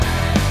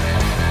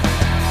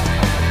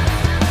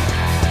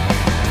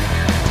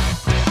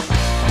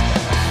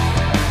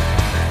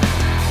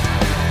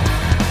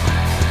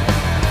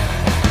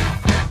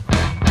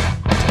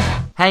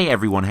Hey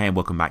everyone, hey and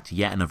welcome back to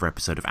yet another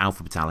episode of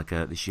Alpha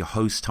Metallica. This is your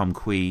host Tom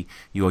Quee.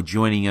 You are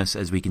joining us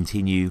as we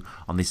continue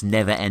on this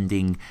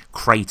never-ending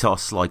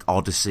Kratos-like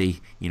odyssey,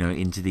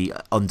 into the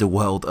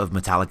underworld of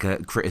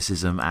Metallica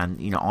criticism,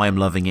 and I am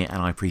loving it, and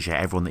I appreciate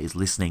everyone that is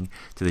listening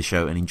to the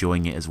show and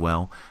enjoying it as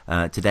well.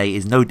 Today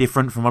is no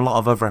different from a lot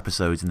of other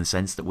episodes in the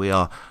sense that we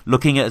are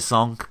looking at a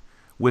song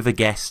with a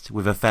guest,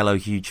 with a fellow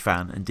huge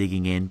fan, and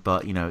digging in,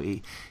 but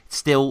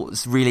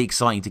it's really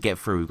exciting to get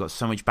through. We've got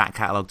so much back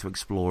catalogue to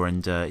explore,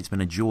 and it's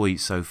been a joy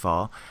so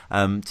far.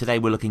 Today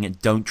we're looking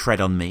at Don't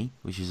Tread on Me,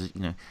 which is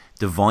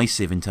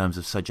divisive in terms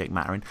of subject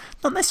matter, and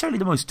not necessarily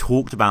the most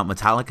talked about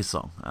Metallica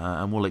song,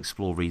 and we'll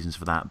explore reasons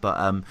for that.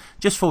 But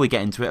just before we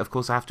get into it, of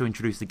course, I have to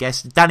introduce the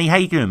guest. Danny, how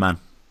you doing, man?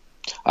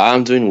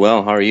 I'm doing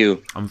well. How are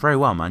you? I'm very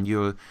well, man.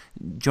 You're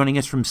joining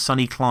us from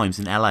sunny climes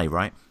in LA,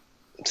 right?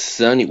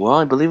 Sunny. Well,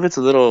 I believe it's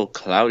a little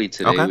cloudy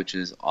today, Okay. which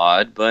is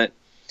odd, but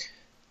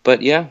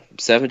yeah,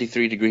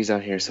 73 degrees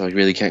out here, so I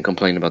really can't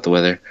complain about the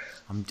weather.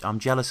 I'm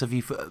jealous of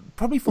you for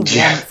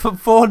Yeah.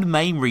 for the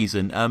main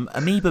reason.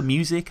 Amoeba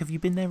Music, have you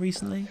been there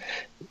recently?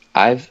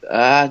 I've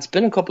it's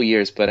been a couple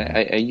years, but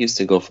I used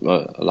to go from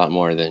a lot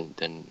more than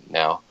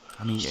now.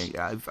 I mean,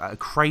 a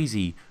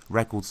crazy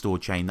record store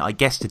chain. I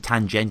guess to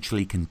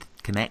tangentially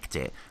connect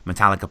it,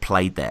 Metallica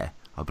played there.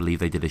 I believe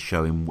they did a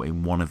show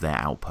in one of their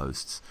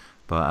outposts.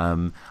 But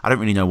I don't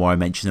really know why I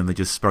mentioned them. They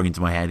just sprung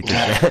into my head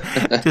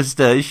because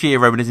just sheer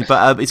reminiscing.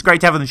 But it's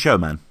great to have on the show,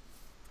 man.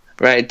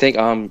 Right.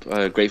 I'm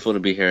grateful to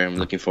be here. I'm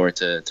looking forward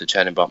to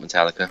chatting about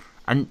Metallica.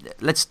 And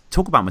let's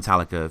talk about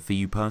Metallica for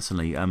you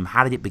personally.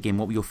 How did it begin?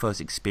 What were your first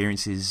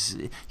experiences?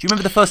 Do you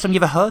remember the first time you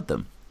ever heard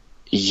them?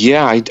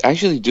 Yeah, I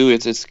actually do.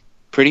 It's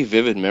pretty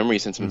vivid memory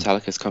since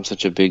Metallica has become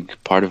such a big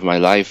part of my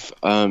life.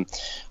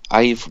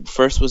 I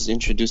first was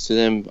introduced to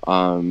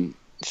them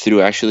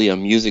through actually a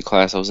music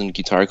class. I was in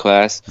guitar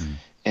class,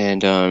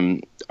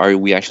 and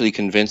we actually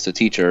convinced the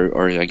teacher,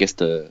 or I guess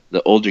the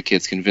older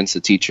kids convinced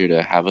the teacher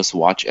to have us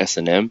watch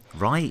S&M.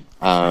 Right.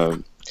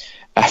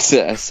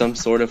 As some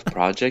sort of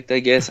project, I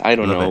guess. I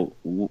don't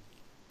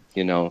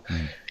know.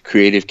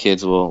 Creative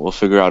kids will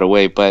figure out a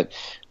way, but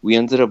we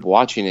ended up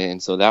watching it,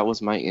 and so that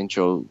was my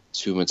intro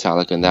to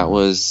Metallica, and that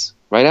was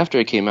right after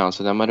it came out,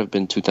 so that might have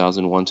been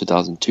 2001,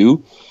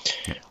 2002.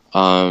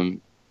 Yeah.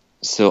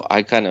 So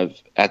I kind of,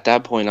 at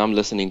that point, I'm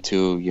listening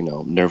to,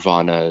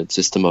 Nirvana,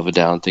 System of a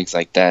Down, things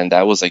like that. And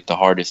that was like the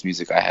hardest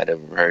music I had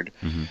ever heard.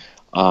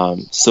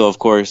 So, of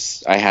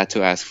course, I had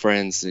to ask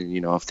friends,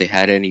 if they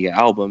had any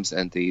albums,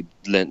 and they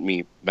lent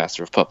me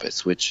Master of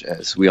Puppets, which,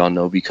 as we all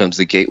know, becomes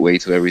the gateway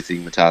to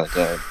everything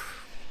Metallica.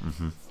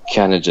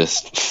 Kind of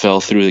just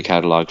fell through the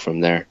catalog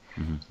from there.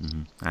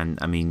 And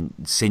I mean,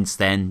 since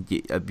then,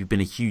 you've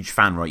been a huge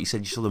fan, right? You said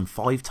you saw them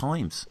 5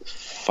 times.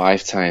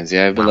 5 times,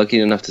 yeah. I've been lucky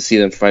enough to see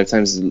them 5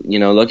 times.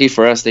 Lucky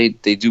for us, they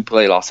do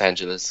play Los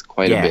Angeles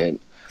quite a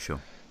bit. Sure.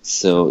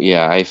 So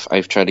yeah,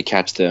 I've tried to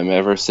catch them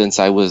ever since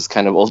I was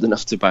kind of old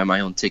enough to buy my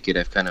own ticket.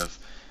 I've kind of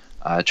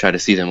tried to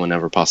see them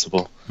whenever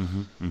possible.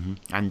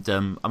 And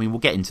I mean, we'll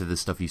get into the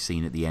stuff you've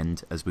seen at the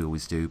end, as we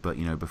always do. But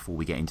before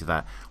we get into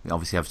that, we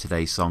obviously have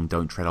today's song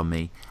 "Don't Tread on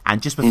Me."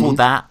 And just before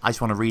that, I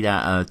just want to read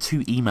out 2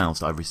 emails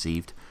that I've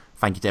received.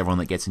 Thank you to everyone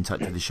that gets in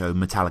touch with the show,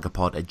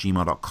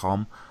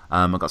 metallicapod@gmail.com.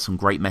 I've got some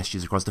great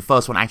messages across. The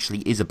first one actually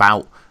is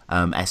about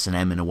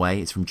S&M in a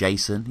way. It's from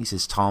Jason. He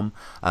says, Tom,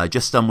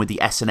 just done with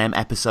the S&M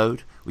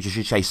episode, which I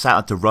should say, shout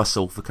out to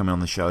Russell for coming on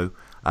the show.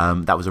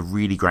 That was a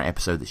really great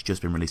episode that's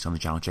just been released on the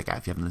channel. Check it out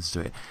if you haven't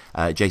listened to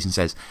it. Jason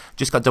says,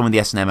 just got done with the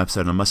S&M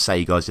episode, and I must say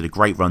you guys did a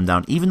great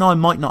rundown. Even though I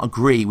might not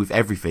agree with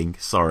everything,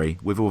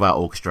 with or without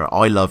orchestra,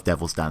 I love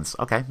Devil's Dance.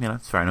 Okay,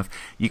 it's fair enough.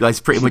 You guys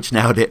pretty much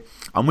nailed it.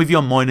 I'm with you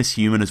on Minus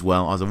Human as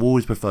well, as I've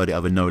always preferred it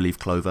over No Leaf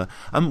Clover.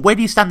 Where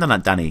do you stand on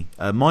that, Danny?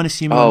 Minus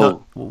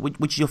Human,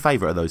 which is your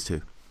favourite of those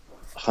two?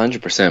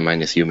 100%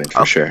 Minus Human,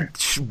 for sure.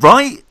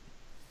 Right?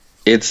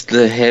 It's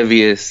the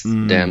heaviest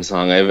damn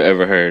song I've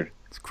ever heard.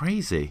 It's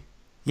crazy.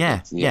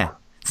 Yeah.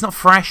 It's not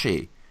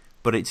thrashy,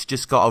 but it's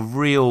just got a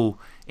real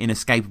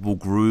inescapable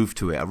groove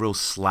to it, a real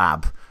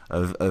slab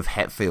of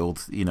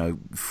Hetfield,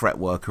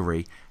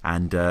 fretworkery,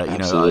 and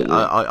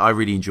I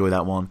really enjoy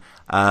that one.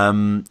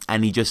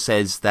 And he just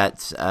says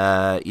that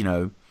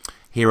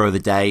Hero of the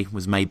Day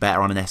was made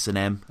better on an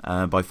S&M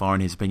by far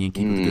in his opinion.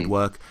 Keep up the good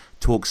work.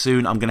 Talk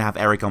soon. I'm going to have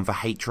Eric on for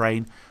Hate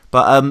Train.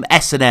 But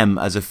S&M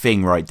as a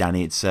thing, right,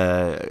 Danny? It's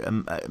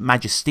a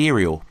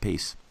magisterial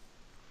piece.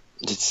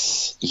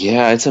 It's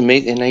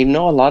amazing, and I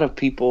know a lot of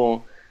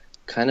people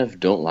kind of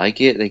don't like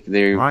it. Like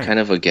they're kind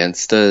of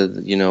against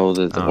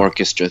the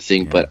orchestra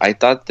thing. But I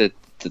thought that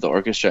the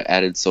orchestra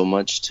added so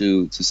much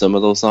to some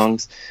of those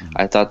songs.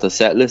 I thought the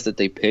set list that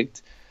they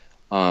picked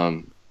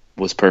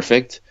was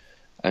perfect.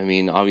 I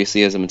mean,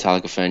 obviously, as a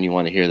Metallica fan, you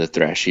want to hear the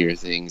thrashier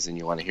things, and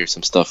you want to hear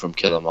some stuff from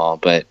Kill 'Em All.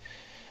 But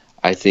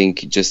I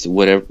think just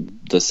whatever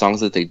the songs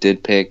that they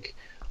did pick,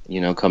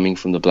 coming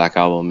from the Black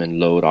Album and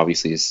Load,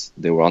 obviously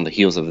they were on the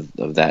heels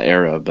of that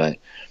era, but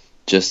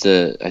just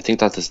I think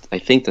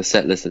the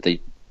set list that they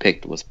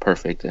picked was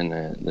perfect, and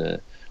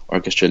the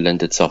orchestra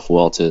lent itself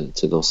well to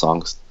those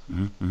songs.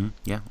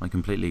 Yeah, I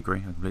completely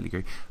agree.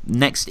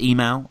 Next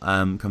email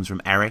comes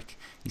from Eric.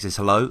 He says,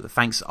 hello,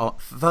 thanks.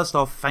 First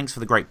off, thanks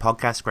for the great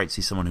podcast. Great to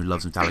see someone who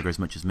loves Metallica as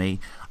much as me.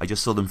 I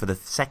just saw them for the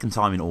second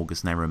time in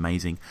August and they were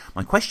amazing.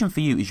 My question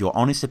for you is your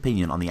honest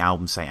opinion on the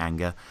album Saint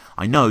Anger.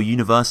 I know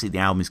universally the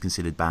album is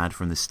considered bad,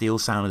 from the steel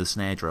sound of the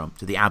snare drum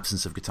to the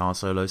absence of guitar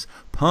solos.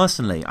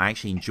 Personally, I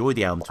actually enjoy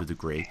the album to a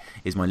degree.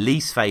 It's my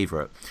least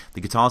favourite.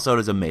 The guitar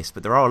solos are missed,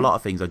 but there are a lot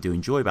of things I do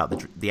enjoy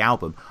about the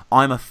album.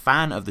 I'm a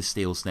fan of the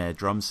steel snare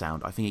drum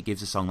sound. I think it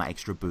gives the song that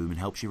extra boom and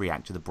helps you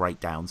react to the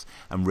breakdowns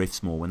and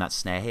riffs more when that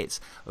snare hits.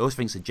 I also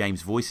think that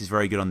James' voice is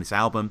very good on this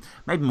album,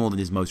 maybe more than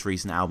his most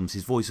recent albums.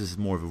 His voice is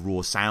more of a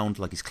raw sound,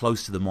 like he's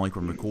close to the mic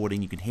when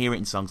recording. You can hear it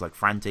in songs like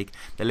Frantic.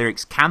 The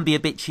lyrics can be a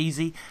bit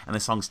cheesy, and the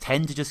songs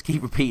tend to just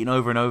keep repeating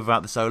over and over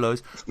about the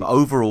solos. But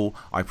overall,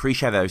 I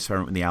appreciate that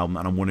experiment with the album,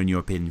 and I'm wondering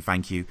your opinion.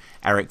 Thank you,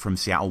 Eric from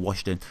Seattle,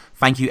 Washington.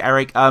 Thank you,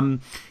 Eric. I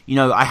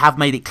have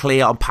made it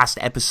clear on past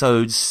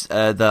episodes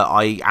that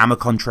I am a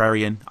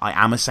contrarian. I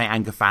am a Saint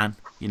Anger fan.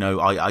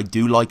 I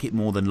do like it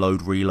more than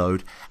Load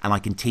Reload, and I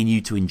continue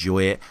to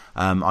enjoy it.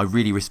 I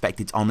really respect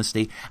its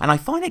honesty, and I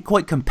find it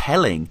quite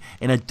compelling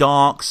in a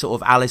dark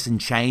sort of Alice in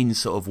Chains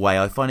sort of way.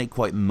 I find it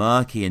quite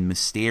murky and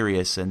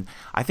mysterious, and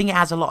I think it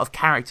has a lot of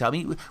character. I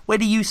mean, where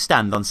do you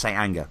stand on Saint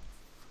Anger?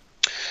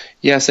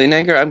 Yeah, Saint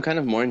Anger, I'm kind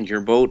of more in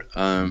your boat.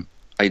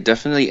 I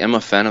definitely am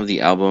a fan of the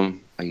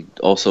album. I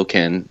also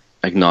can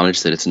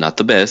acknowledge that it's not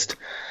the best.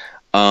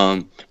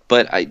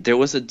 But there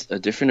was a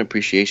different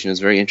appreciation. It was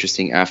very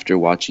interesting after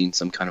watching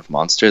Some Kind of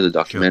Monster, the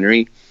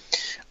documentary.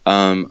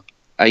 Sure.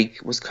 I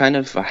was kind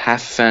of a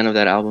half fan of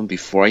that album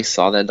before I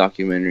saw that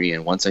documentary,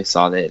 and once I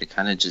saw that, it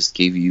kind of just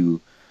gave you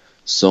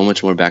so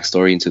much more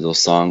backstory into those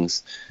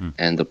songs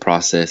and the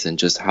process and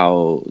just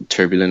how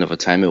turbulent of a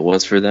time it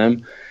was for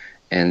them.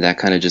 And that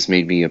kind of just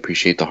made me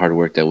appreciate the hard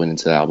work that went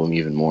into the album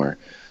even more.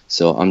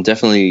 So I'm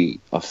definitely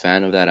a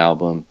fan of that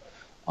album.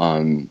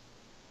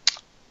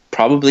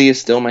 Probably is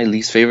still my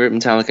least favorite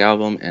Metallica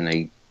album, and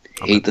I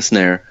hate the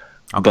snare.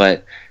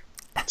 But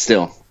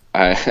still,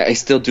 I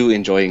still do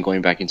enjoy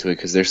going back into it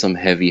because there's some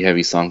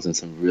heavy songs and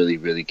some really,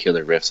 really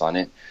killer riffs on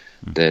it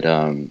that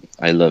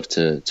I love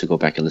to go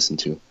back and listen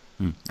to.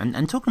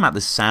 And talking about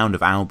the sound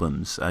of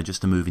albums,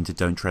 just to move into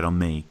Don't Tread on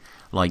Me,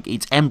 like,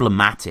 it's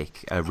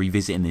emblematic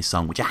revisiting this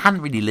song, which I hadn't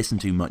really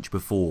listened to much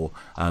before,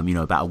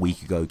 about a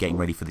week ago, getting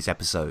ready for this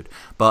episode.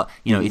 But,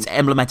 it's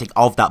emblematic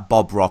of that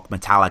Bob Rock,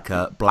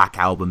 Metallica, Black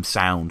Album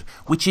sound,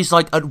 which is,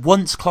 like, at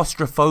once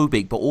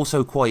claustrophobic, but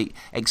also quite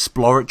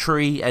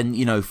exploratory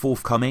and,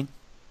 forthcoming.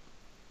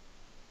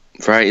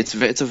 Right,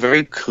 it's a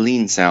very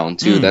clean sound,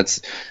 too.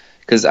 That's...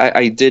 Because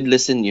I did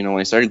listen, when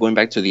I started going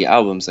back to the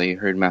albums, I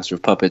heard Master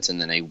of Puppets,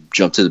 and then I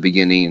jumped to the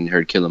beginning and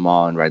heard Kill 'Em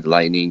All and Ride the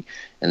Lightning,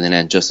 and then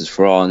And Justice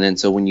for All. And then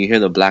so when you hear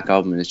the Black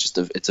Album, it's just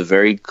it's a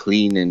very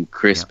clean and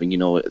crisp, and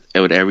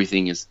what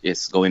everything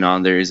is going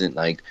on. There isn't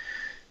like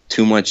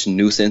too much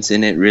nuisance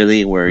in it,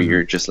 really, where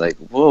you're just like,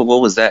 whoa,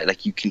 what was that?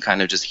 Like, you can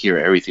kind of just hear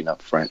everything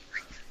up front.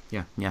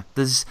 Yeah.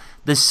 There's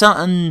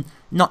certain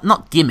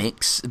not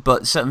gimmicks,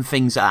 but certain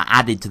things that are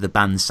added to the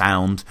band's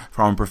sound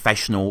from a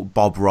professional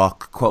Bob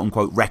Rock, quote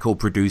unquote, record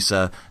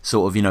producer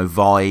sort of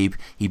vibe.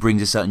 He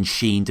brings a certain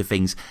sheen to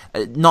things,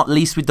 not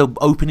least with the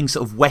opening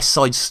sort of West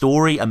Side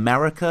Story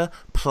America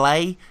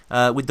play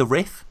with the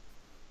riff.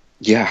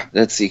 Yeah,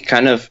 that's it,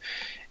 kind of.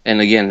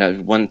 And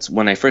again,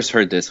 when I first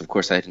heard this, of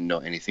course, I didn't know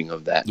anything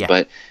of that,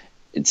 but.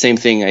 Same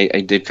thing. I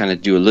did kind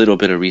of do a little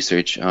bit of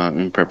research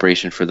in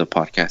preparation for the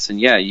podcast,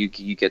 and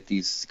you get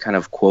these kind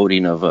of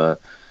quoting of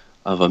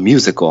a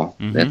musical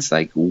that's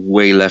like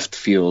way left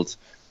field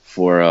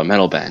for a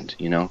metal band,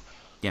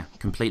 Yeah,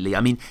 completely.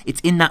 I mean,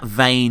 it's in that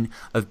vein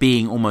of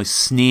being almost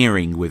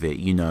sneering with it,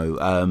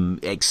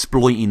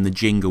 exploiting the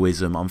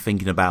jingoism. I'm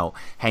thinking about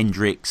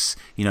Hendrix,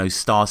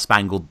 Star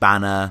Spangled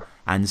Banner,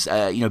 and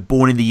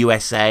Born in the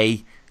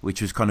USA, which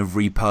was kind of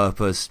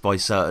repurposed by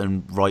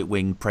certain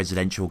right-wing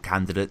presidential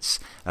candidates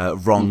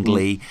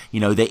wrongly.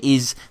 There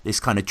is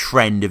this kind of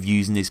trend of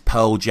using this.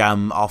 Pearl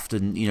Jam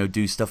often,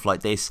 do stuff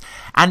like this.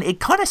 And it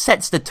kind of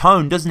sets the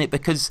tone, doesn't it?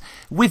 Because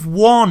with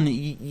One,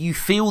 you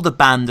feel the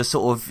band are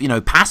sort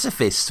of,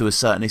 pacifists to a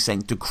certain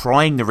extent,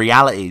 decrying the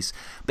realities.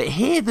 But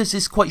here, there's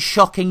this quite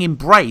shocking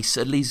embrace,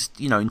 at least,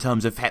 in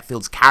terms of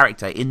Hetfield's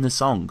character in the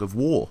song of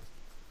War.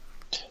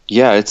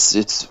 Yeah,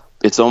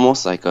 it's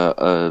almost like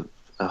a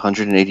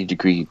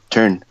 180-degree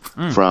turn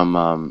from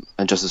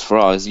And Justice for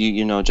All. As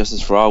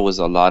Justice for All was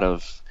a lot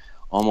of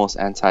almost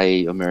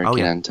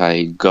anti-American,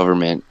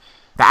 anti-government.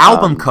 The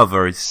album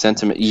cover is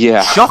sentiment.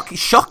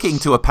 Shocking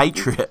to a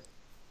patriot.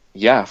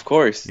 Yeah, of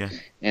course. Yeah.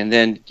 And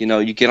then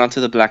you get onto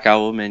the Black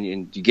Album and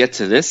you get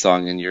to this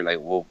song and you're like,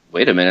 well,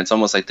 wait a minute. It's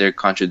almost like they're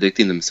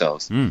contradicting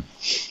themselves.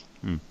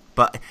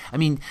 But, I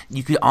mean,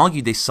 you could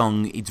argue this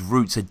song, its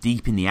roots are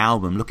deep in the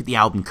album. Look at the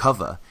album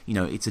cover.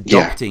 It's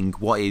adopting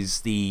what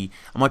is am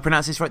I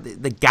pronouncing this right?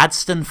 The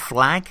Gadsden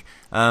flag?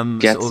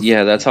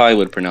 That's how I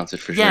would pronounce it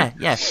for sure.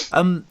 Yeah.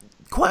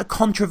 Quite a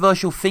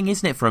controversial thing,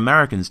 isn't it, for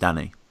Americans,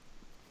 Danny?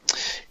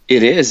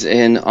 It is.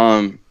 And,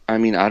 I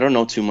mean, I don't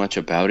know too much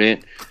about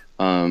it.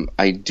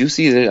 I do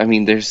see that. I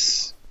mean,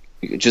 there's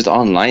just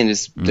online.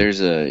 Is it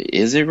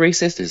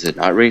racist? Is it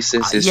not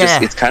racist? It's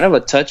just it's kind of a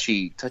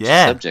touchy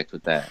subject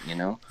with that, you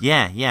know.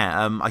 Yeah.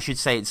 I should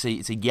say it's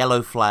a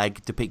yellow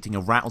flag depicting a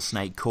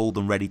rattlesnake coiled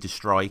and ready to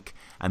strike,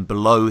 and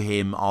below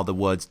him are the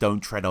words "Don't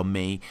tread on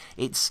me."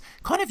 It's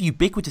kind of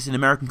ubiquitous in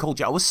American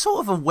culture. I was sort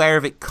of aware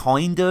of it,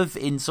 kind of,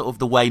 in sort of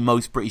the way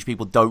most British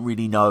people don't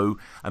really know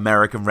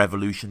American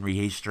revolutionary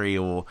history,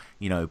 or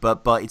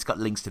but it's got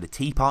links to the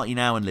Tea Party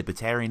now and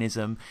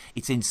libertarianism.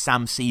 It's in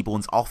Sam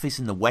Seaborn's office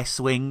in The West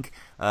Wing.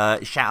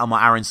 Shout out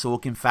my Aaron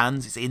Sorkin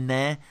fans. It's in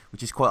there,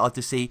 which is quite odd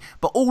to see.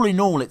 But all in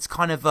all, it's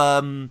kind of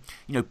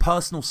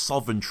personal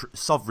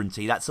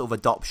sovereignty, that sort of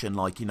adoption,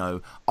 like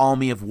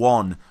army of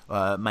one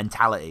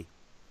mentality.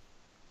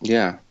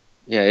 Yeah,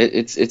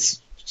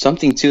 it's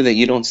something too that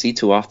you don't see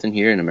too often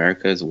here in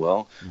America as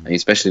well, I mean,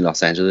 especially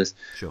Los Angeles.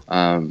 Sure.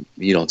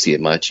 You don't see it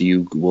much.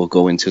 You will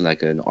go into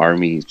like an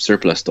army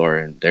surplus store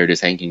and there it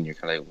is hanging. You're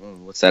kind of like,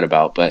 what's that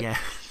about? But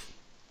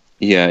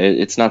yeah,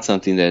 it's not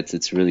something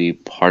it's really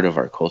part of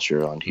our culture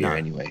around here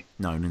anyway.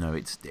 No.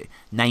 It's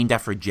named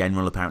after a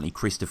general, apparently,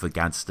 Christopher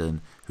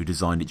Gadsden, who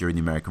designed it during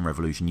the American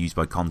Revolution, used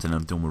by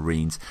Continental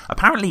Marines.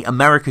 Apparently,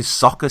 America's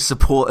soccer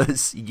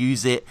supporters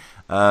use it.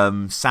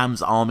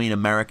 Sam's Army and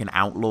American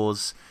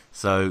Outlaws.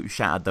 So,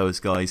 shout out those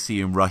guys. See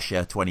you in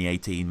Russia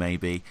 2018,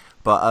 maybe.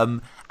 But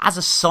as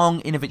a song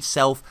in of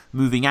itself,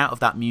 moving out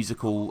of that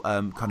musical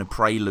kind of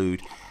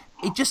prelude,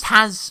 it just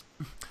has...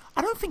 I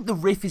don't think the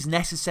riff is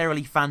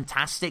necessarily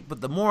fantastic, but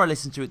the more I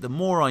listen to it, the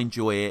more I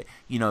enjoy it.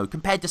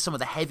 Compared to some of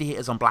the heavy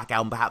hitters on Black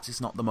Album, perhaps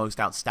it's not the most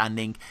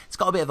outstanding. It's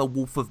got a bit of a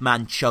Wolf of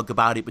Man chug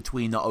about it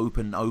between the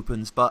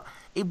opens, but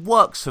it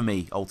works for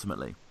me,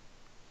 ultimately.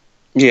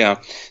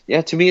 Yeah.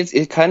 To me,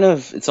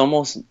 it's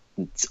almost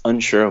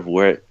unsure of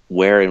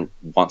where it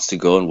wants to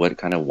go and what it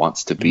kind of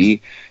wants to be.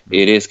 Mm-hmm.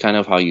 It is kind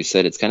of how you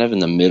said, it's kind of in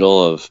the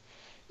middle of,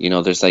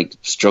 there's like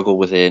struggle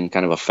within,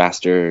 kind of a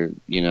faster,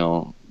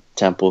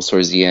 tempo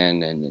towards the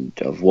end, and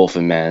of Wolf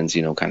and Man's,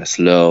 kind of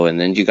slow, and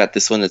then you got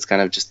this one that's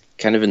kind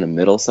of in the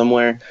middle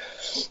somewhere.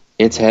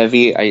 It's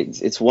heavy.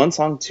 It's one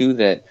song too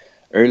that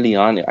early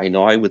on I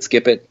know I would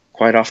skip it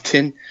quite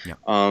often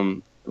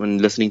when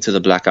listening to the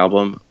Black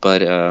Album,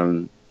 but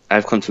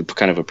I've come to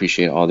kind of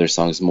appreciate all their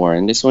songs more.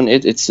 And this one,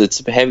 it's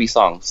a heavy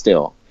song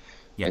still.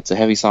 Yeah. It's a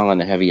heavy song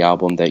on a heavy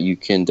album that you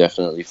can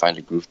definitely find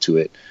a groove to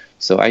it.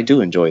 So I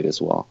do enjoy it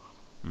as well.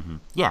 Mm-hmm.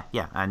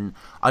 Yeah, and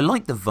I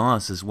like the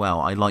verse as well.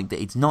 I like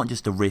that it's not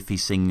just a riff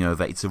he's singing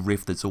over, it's a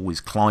riff that's always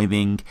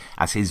climbing,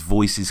 as his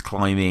voice is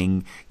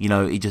climbing.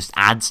 It just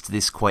adds to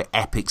this quite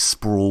epic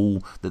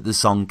sprawl that the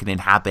song can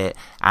inhabit,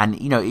 and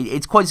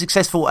it's quite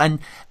successful. And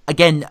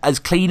again, as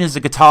clean as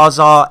the guitars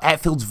are,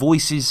 Hetfield's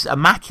voice is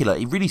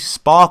immaculate. It really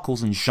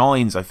sparkles and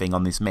shines, I think,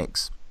 on this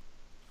mix.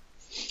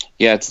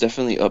 Yeah, it's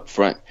definitely up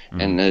front.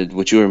 And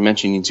what you were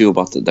mentioning too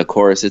about the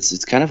chorus,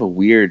 it's kind of a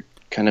weird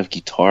kind of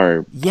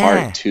guitar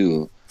part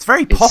too. It's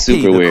very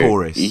poppy, the weird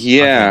chorus.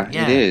 Yeah,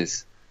 it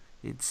is.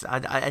 It's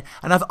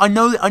I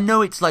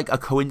know it's like a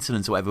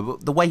coincidence or whatever,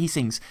 but the way he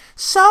sings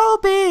 "So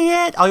be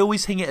it," I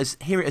always hear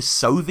it as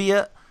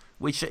Soviet,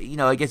 which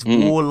I guess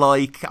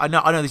warlike. I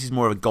know this is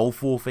more of a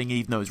Gulf War thing,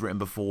 even though it was written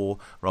before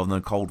rather than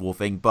a Cold War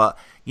thing. But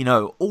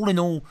all in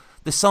all,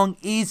 the song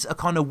is a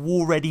kind of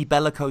war-ready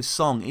bellicose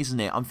song, isn't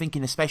it? I'm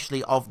thinking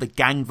especially of the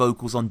gang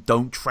vocals on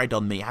 "Don't Tread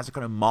on Me." It has a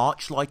kind of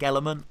march-like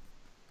element.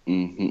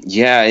 Mm-hmm.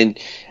 Yeah, and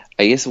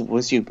I guess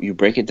once you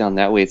break it down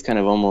that way, it's kind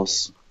of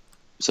almost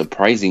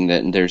surprising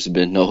that there's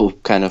been no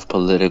kind of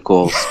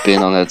political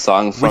spin on that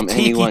song from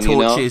anyone,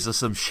 torches or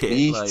some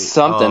shit,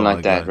 something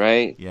like that, God.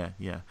 Right? Yeah.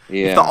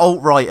 If the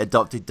alt-right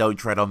adopted "Don't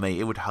Tread on Me,"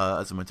 it would hurt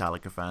as a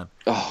Metallica fan.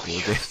 Oh,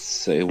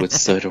 so it would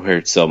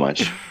hurt so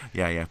much.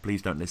 Yeah.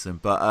 Please don't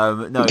listen.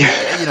 But no,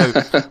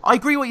 I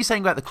agree what you're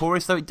saying about the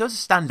chorus, though. It does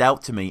stand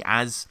out to me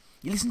as.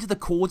 You listen to the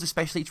chords,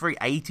 especially, it's very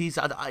 80s.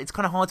 It's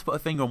kind of hard to put a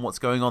finger on what's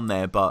going on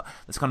there, but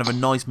there's kind of a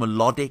nice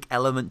melodic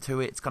element to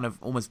it. It's kind of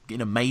almost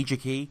in a major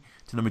key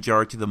to the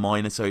majority of the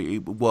minor, so it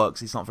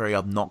works. It's not very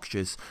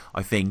obnoxious,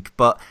 I think.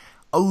 But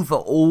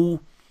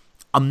overall,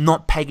 I'm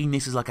not pegging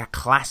this as like a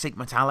classic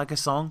Metallica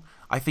song.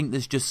 I think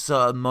there's just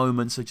certain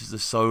moments, such as the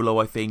solo,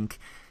 I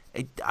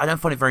don't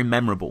find it very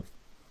memorable.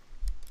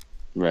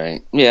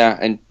 Right. Yeah,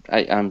 and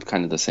I'm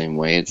kind of the same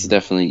way. It's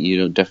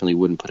definitely, definitely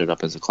wouldn't put it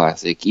up as a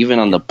classic. Even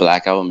on the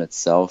Black Album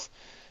itself,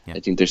 I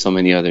think there's so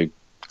many other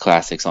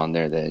classics on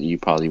there that you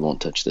probably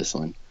won't touch this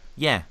one.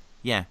 Yeah.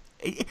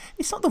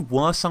 It's not the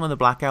worst song on the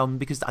Black Album,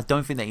 because I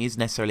don't think there is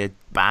necessarily a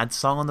bad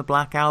song on the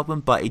Black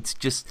Album, but it's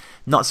just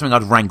not something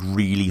I'd rank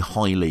really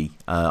highly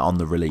on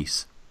the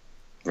release.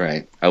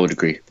 Right, I would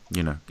agree.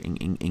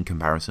 In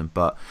comparison,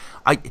 but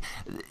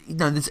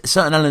there's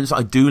certain elements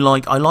I do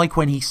like. I like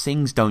when he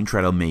sings "Don't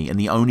Tread on Me" and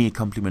the only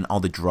accompaniment are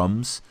the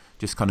drums,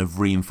 just kind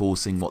of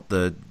reinforcing what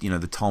the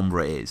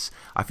timbre is.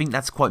 I think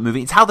that's quite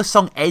moving. It's how the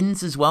song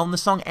ends as well, and the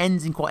song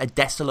ends in quite a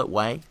desolate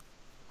way.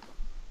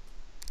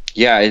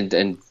 Yeah,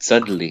 and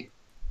suddenly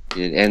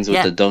it ends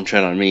with the "Don't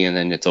Tread on Me," and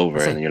then it's over,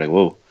 and then you're like,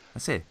 whoa.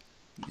 That's it.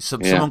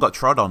 Someone got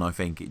trod on, I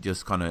think. It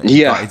just kind of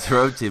got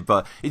interrupted.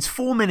 But it's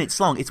 4 minutes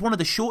long. It's one of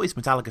the shortest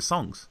Metallica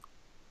songs.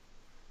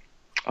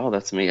 Oh,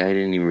 that's me. I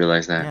didn't even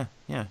realize that.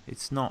 Yeah.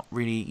 It's not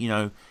really,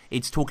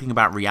 it's talking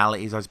about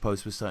realities, I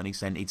suppose, to a certain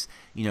extent. It's,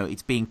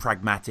 it's being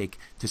pragmatic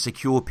to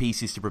secure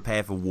pieces to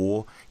prepare for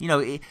war.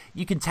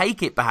 You can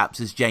take it perhaps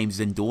as James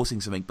is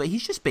endorsing something, but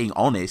he's just being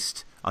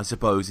honest, I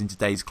suppose, in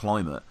today's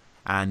climate.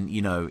 And,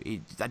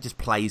 that just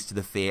plays to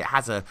the fear. It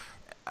has a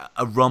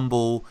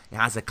rumble, it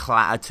has a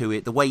clatter to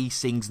it. The way he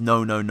sings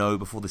 "No, no, no"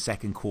 before the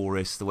second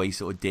chorus, the way he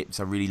sort of dips,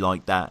 I really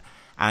like that.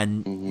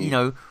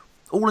 And,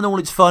 all in all,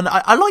 it's fun.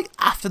 I like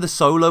after the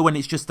solo when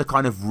it's just the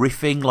kind of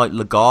riffing, like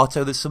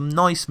legato. There's some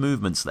nice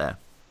movements there.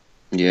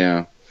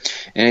 Yeah.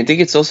 And I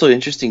think it's also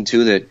interesting,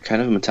 too, that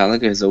kind of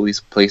Metallica has always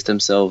placed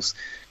themselves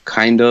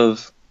kind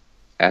of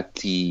at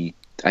the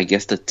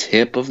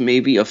tip of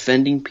maybe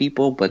offending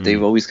people, but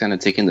they've always kind of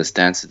taken the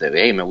stance that,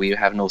 hey, man, we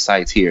have no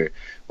sides here.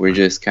 We're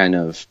just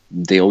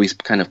they always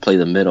kind of play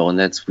the middle. And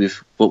that's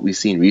what we've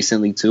seen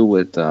recently, too,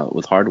 with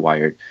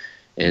Hardwired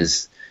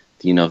is...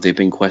 they've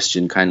been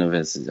questioned kind of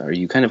as, are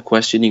you kind of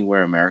questioning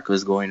where America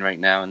is going right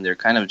now? And they're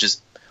kind of just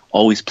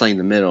always playing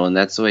the middle. And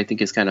that's what I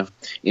think is kind of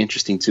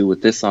interesting, too,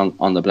 with this song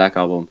on the Black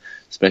Album,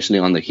 especially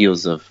on the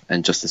heels of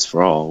And Justice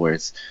for All, where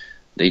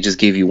they just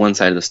gave you one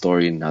side of the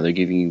story and now they're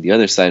giving you the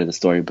other side of the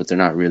story, but they're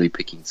not really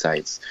picking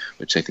sides,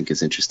 which I think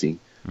is interesting.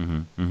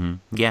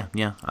 Yeah.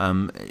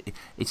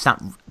 It's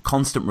that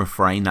constant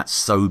refrain, that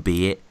 "so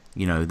be it,"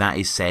 that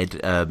is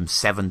said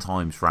 7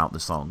 times throughout the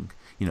song.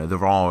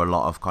 There are a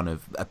lot of kind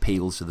of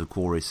appeals to the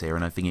chorus here,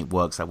 and I think it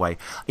works that way.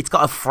 It's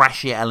got a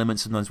flashier element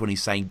sometimes when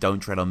he's saying "Don't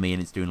tread on me,"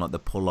 and it's doing like the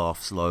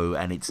pull-off slow,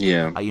 and it's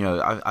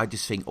I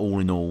just think all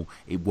in all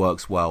it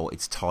works well.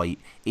 It's tight.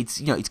 It's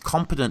it's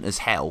competent as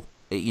hell.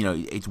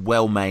 It's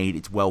well made.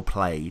 It's well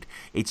played.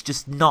 It's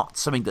just not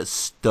something that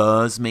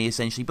stirs me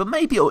essentially, but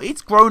maybe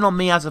it's grown on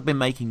me as I've been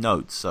making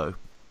notes. So.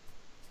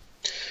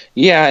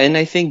 Yeah, and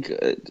I think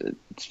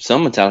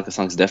some Metallica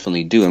songs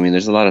definitely do. I mean,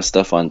 there's a lot of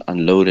stuff on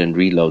Load and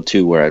Reload,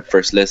 too, where at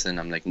first listen,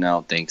 I'm like,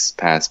 no, thanks,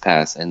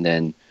 pass. And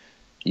then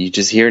you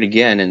just hear it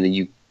again, and then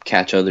you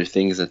catch other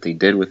things that they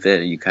did with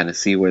it, and you kind of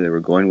see where they were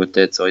going with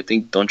it. So I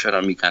think Don't Tread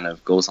on Me kind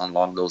of goes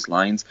along those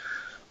lines.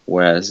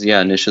 Whereas,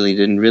 initially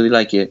didn't really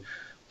like it,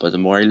 but the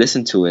more I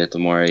listen to it, the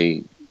more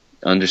I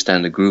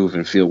understand the groove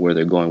and feel where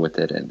they're going with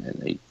it,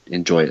 and I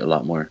enjoy it a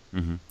lot more.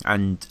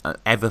 And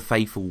ever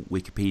faithful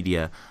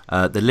Wikipedia,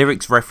 the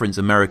lyrics reference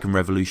American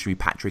revolutionary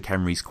Patrick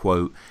Henry's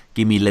quote,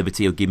 "Give me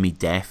liberty or give me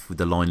death," with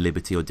the line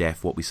 "Liberty or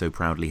death, what we so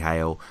proudly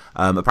hail."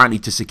 Apparently,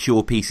 to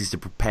secure pieces to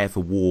prepare for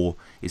war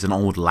is an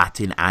old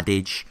Latin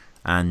adage,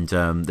 and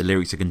the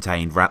lyrics are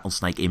contained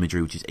rattlesnake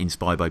imagery, which is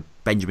inspired by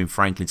Benjamin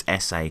Franklin's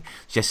essay,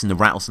 suggesting the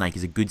rattlesnake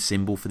is a good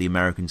symbol for the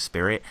American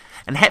spirit.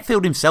 And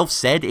Hetfield himself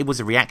said it was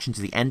a reaction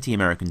to the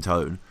anti-American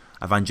tone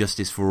of And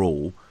Justice for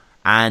All.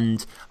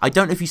 And I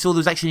don't know if you saw, there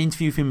was actually an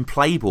interview with him in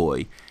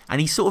Playboy, and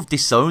he sort of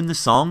disowned the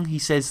song. He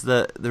says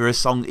that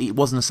it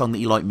wasn't a song that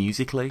he liked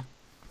musically.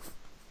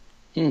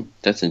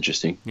 That's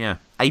interesting. Yeah,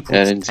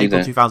 April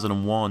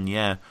 2001.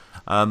 Yeah.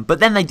 But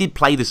then they did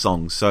play the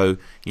songs, so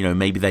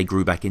maybe they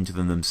grew back into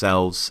them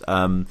themselves.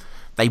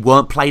 They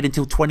weren't played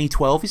until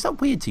 2012. Is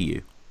that weird to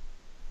you?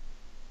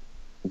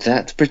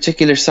 That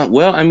particular song?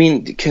 Well, I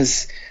mean,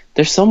 because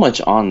there's so much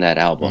on that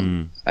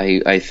album.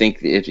 I think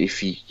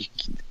if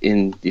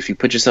you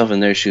put yourself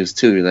in their shoes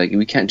too, like,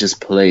 we can't just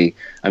play.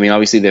 I mean,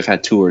 obviously they've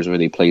had tours where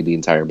they played the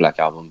entire Black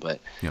Album, but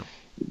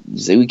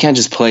we can't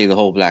just play the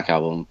whole Black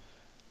Album.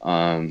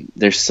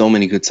 There's so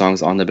many good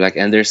songs on the Black,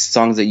 and there's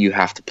songs that you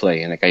have to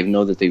play. And like, I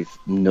know that they've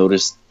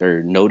noticed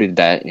or noted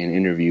that in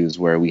interviews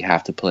where we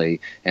have to play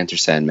Enter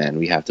Sandman,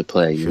 we have to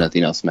play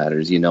Nothing Else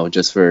Matters,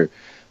 just for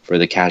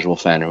the casual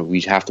fan, or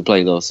we have to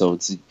play those. So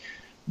it's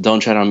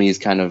Don't Tread on Me is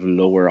kind of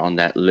lower on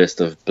that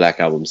list of Black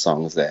Album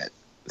songs that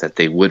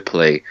they would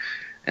play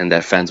and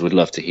that fans would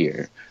love to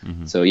hear.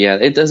 So yeah,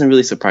 it doesn't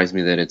really surprise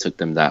me that it took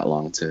them that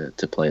long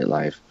to play it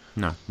live.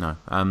 No.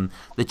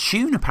 The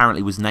tune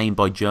apparently was named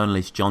by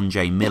journalist John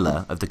J.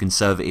 Miller of the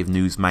conservative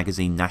news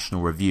magazine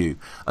National Review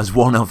as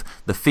one of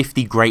the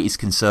 50 greatest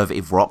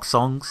conservative rock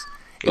songs.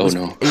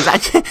 It's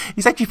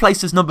actually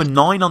placed as number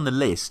 9 on the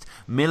list.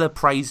 Miller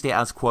praised it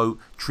as, quote,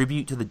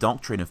 "tribute to the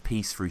doctrine of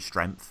peace through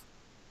strength."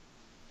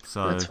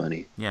 So that's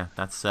funny. Yeah,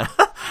 that's.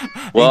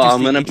 Well,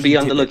 I'm gonna be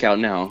on the lookout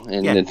now,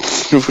 and then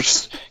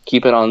just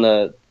keep it on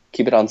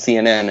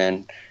CNN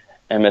and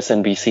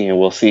MSNBC, and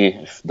we'll see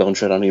if Don't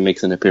Tread on Me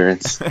makes an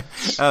appearance.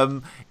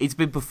 It's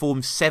been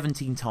performed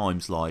 17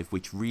 times live,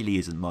 which really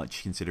isn't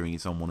much considering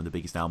it's on one of the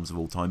biggest albums of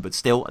all time, but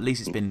still, at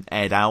least it's been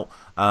aired out.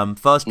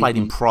 First played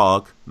in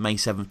Prague, May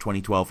 7th,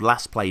 2012.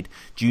 Last played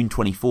June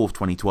 24th,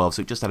 2012,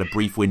 so it just had a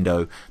brief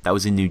window. That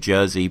was in New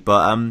Jersey.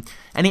 But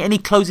any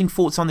closing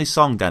thoughts on this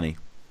song, Danny?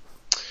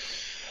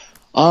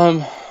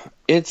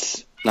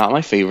 It's not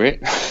my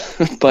favorite,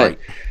 but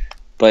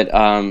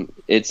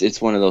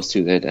it's one of those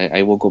two that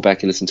I will go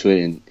back and listen to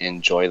it and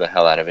enjoy the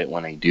hell out of it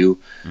when I do.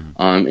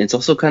 It's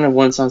also kind of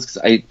one of the songs, because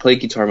I play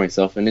guitar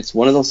myself, and it's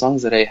one of those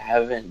songs that I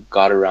haven't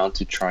got around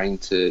to trying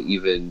to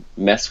even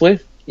mess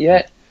with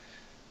yet.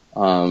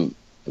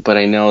 But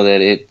I know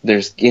that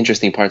there's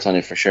interesting parts on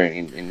it for sure,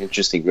 and an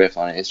interesting riff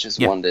on it. It's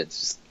just one that's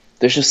just,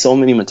 there's just so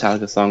many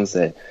Metallica songs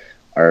that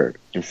are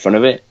in front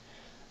of it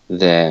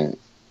that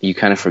you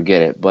kind of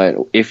forget it. But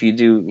if you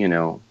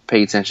do,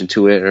 pay attention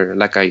to it, or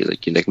like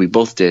we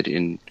both did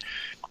in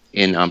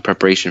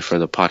preparation for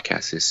the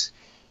podcast, is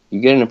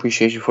you get an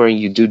appreciation for it, and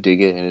you do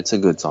dig it, and it's a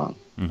good song.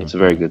 Mm-hmm. It's a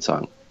very good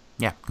song.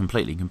 Yeah,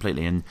 completely.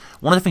 And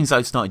one of the things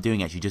I've started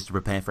doing actually just to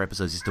prepare for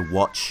episodes is to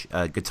watch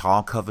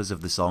guitar covers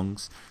of the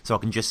songs, so I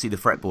can just see the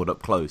fretboard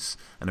up close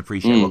and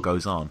appreciate what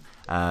goes on,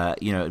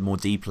 more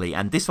deeply.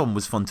 And this one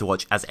was fun to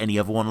watch as any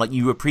other one. Like,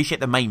 you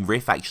appreciate the main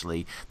riff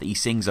actually that he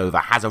sings over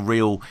has a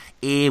real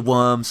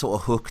earworm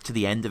sort of hook to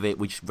the end of it,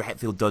 which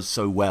Hetfield does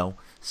so well.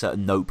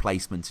 Certain note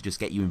placement to just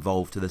get you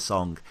involved to the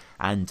song.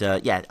 And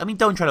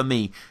Don't Tread on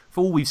Me,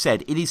 for all we've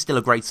said, it is still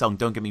a great song,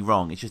 don't get me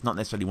wrong. It's just not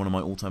necessarily one of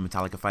my all-time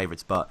Metallica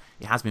favourites, but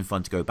it has been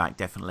fun to go back,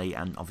 definitely.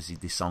 And obviously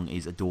this song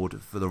is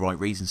adored for the right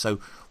reason. So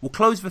we'll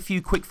close with a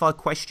few quick-fire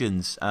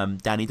questions,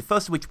 Danny. The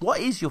first of which, what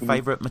is your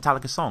favourite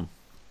Metallica song?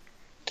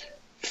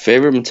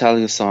 Favorite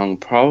Metallica song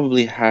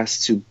probably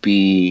has to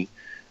be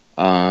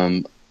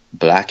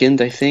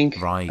Blackened, I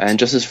think. Right. And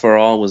Justice for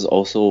All was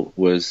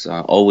always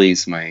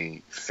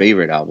my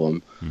favorite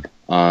album.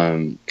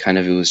 Kind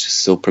of, it was just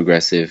so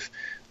progressive.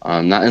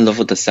 Not in love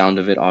with the sound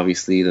of it,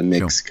 obviously. The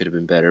mix could have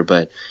been better,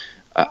 but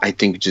I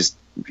think just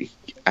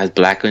as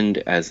Blackened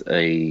as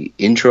a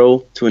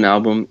intro to an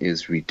album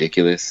is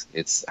ridiculous.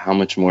 It's how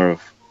much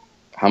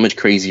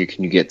crazier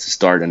can you get to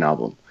start an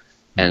album?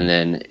 And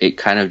then it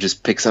kind of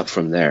just picks up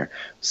from there.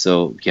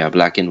 So yeah,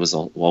 Blackened was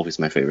always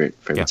my favorite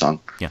song.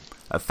 Yeah.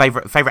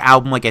 Favorite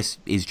album, I guess,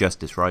 is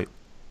Justice, right?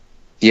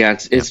 Yeah,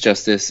 it's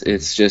Justice.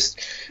 It's just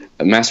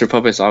Master of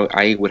Puppets.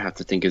 I would have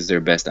to think is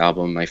their best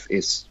album.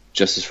 It's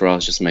Justice for All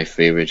is just my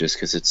favorite, just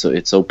because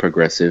it's so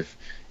progressive,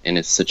 and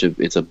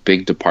it's a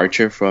big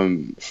departure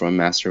from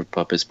Master of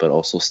Puppets, but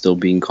also still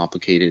being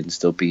complicated and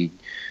still being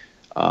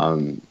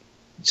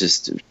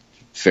just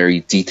very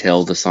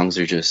detailed. The songs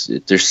are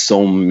just, there's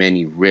so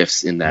many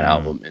riffs in that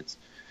album. It's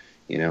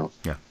Yeah.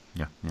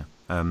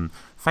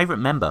 Favorite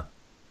member?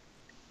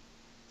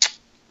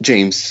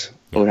 James.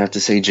 I would have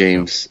to say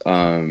James.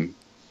 When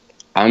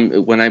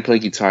I play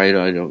guitar,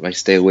 I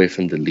stay away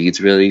from the leads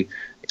really.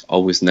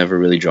 Always never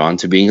really drawn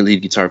to being a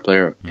lead guitar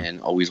player, and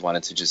always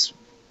wanted to just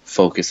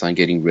focus on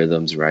getting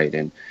rhythms right.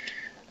 And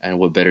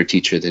what better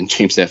teacher than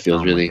James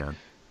Hetfield, really?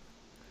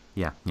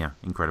 Yeah,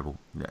 incredible.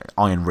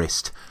 Iron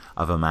wrist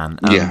of a man.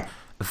 The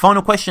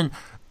final question: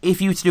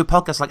 if you were to do a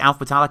podcast like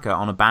Alpha Metallica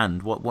on a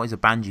band, what is a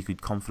band you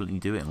could confidently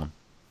do it on?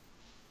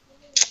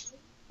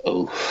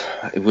 Oh,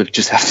 it would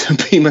just have to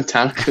be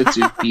Metallica,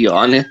 to be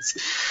honest.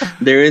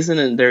 There isn't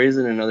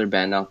another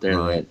band out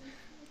there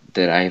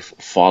that I've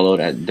followed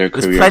at their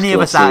career. There's plenty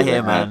of us out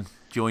here, man.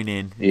 Join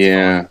in.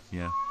 Yeah.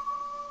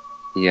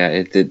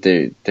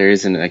 There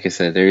isn't, like I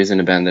said, there isn't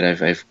a band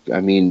that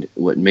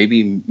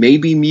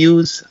maybe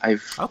Muse.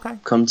 I've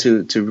come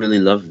to really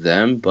love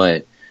them,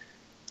 but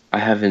I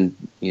haven't,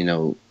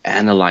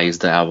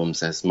 analyzed the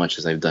albums as much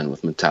as I've done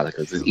with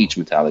Metallica. With each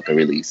Metallica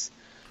release.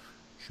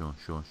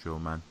 Sure,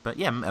 man. But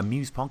yeah, a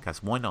Muse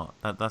podcast, why not?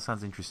 That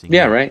sounds interesting.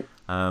 Yeah, right.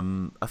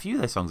 A few of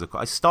their songs are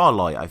quite...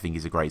 Starlight, I think,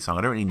 is a great song.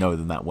 I don't really know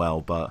them that well,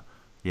 but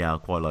yeah, I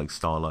quite like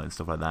Starlight and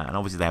stuff like that. And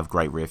obviously they have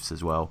great riffs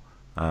as well.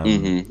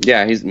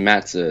 Yeah,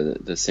 Matt's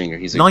the singer.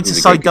 He's Knights of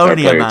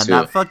Sidonia, man. Too.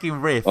 That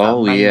fucking riff.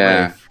 Oh,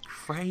 yeah. Riff.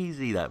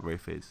 Crazy that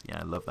riff is. Yeah,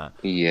 I love that.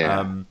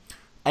 Yeah.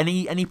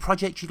 Any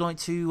projects you'd like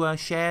to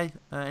share?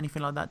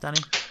 Anything like that, Danny?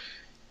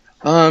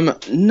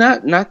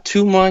 Not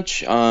too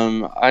much.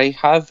 I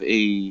have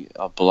a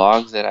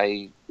blog that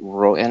I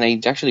wrote, and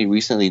I actually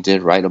recently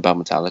did write about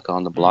Metallica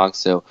on the blog,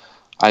 so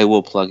I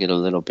will plug it a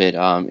little bit.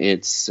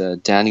 It's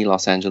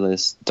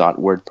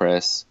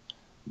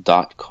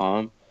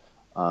DannyLosAngeles.wordpress.com.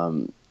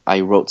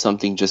 I wrote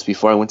something just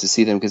before I went to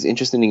see them, because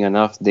interestingly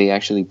enough, they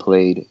actually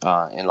played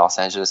in Los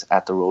Angeles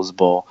at the Rose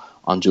Bowl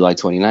on July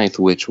 29th,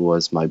 which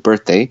was my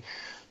birthday.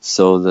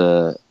 So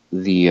the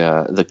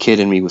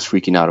kid in me was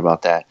freaking out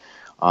about that.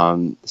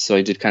 So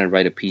I did kind of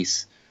write a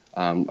piece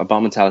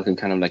about Metallica and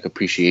kind of like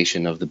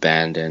appreciation of the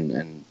band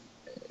and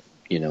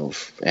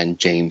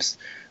James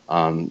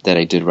that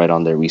I did write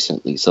on there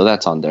recently. So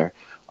that's on there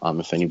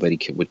if anybody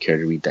would care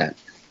to read that.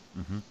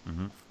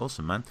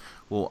 Awesome, man.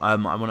 Well, I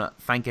want to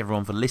thank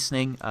everyone for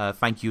listening.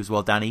 Thank you as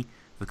well, Danny,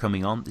 for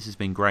coming on. This has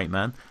been great,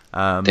 man.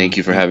 Thank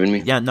you for having me.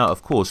 Yeah, no,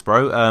 of course,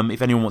 bro.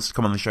 If anyone wants to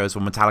come on the show, it's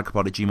on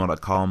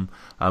metallicapod@gmail.com.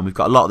 We've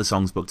got a lot of the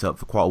songs booked up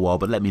for quite a while,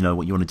 but let me know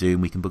what you want to do,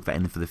 and we can book that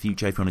in for the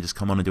future. If you want to just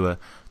come on and do a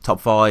top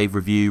 5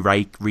 review,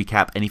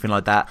 recap, anything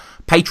like that.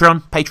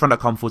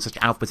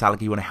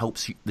 patreon.com/AlphaMetallica. You want to help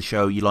the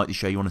show, you like the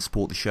show, you want to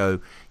support the show,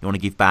 you want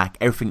to give back.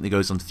 Everything that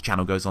goes onto the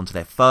channel goes onto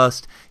there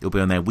first. It'll be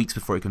on there weeks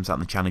before it comes out on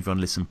the channel if you want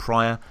to listen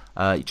prior.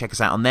 You check us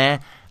out on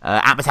there.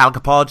 At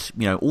Metallica Pod,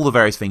 all the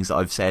various things that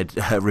I've said,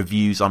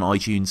 reviews on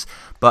iTunes.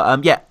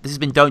 But yeah, this has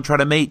been Don't Try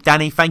to Meet.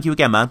 Danny, thank you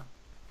again, man.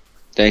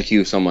 Thank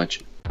you so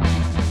much.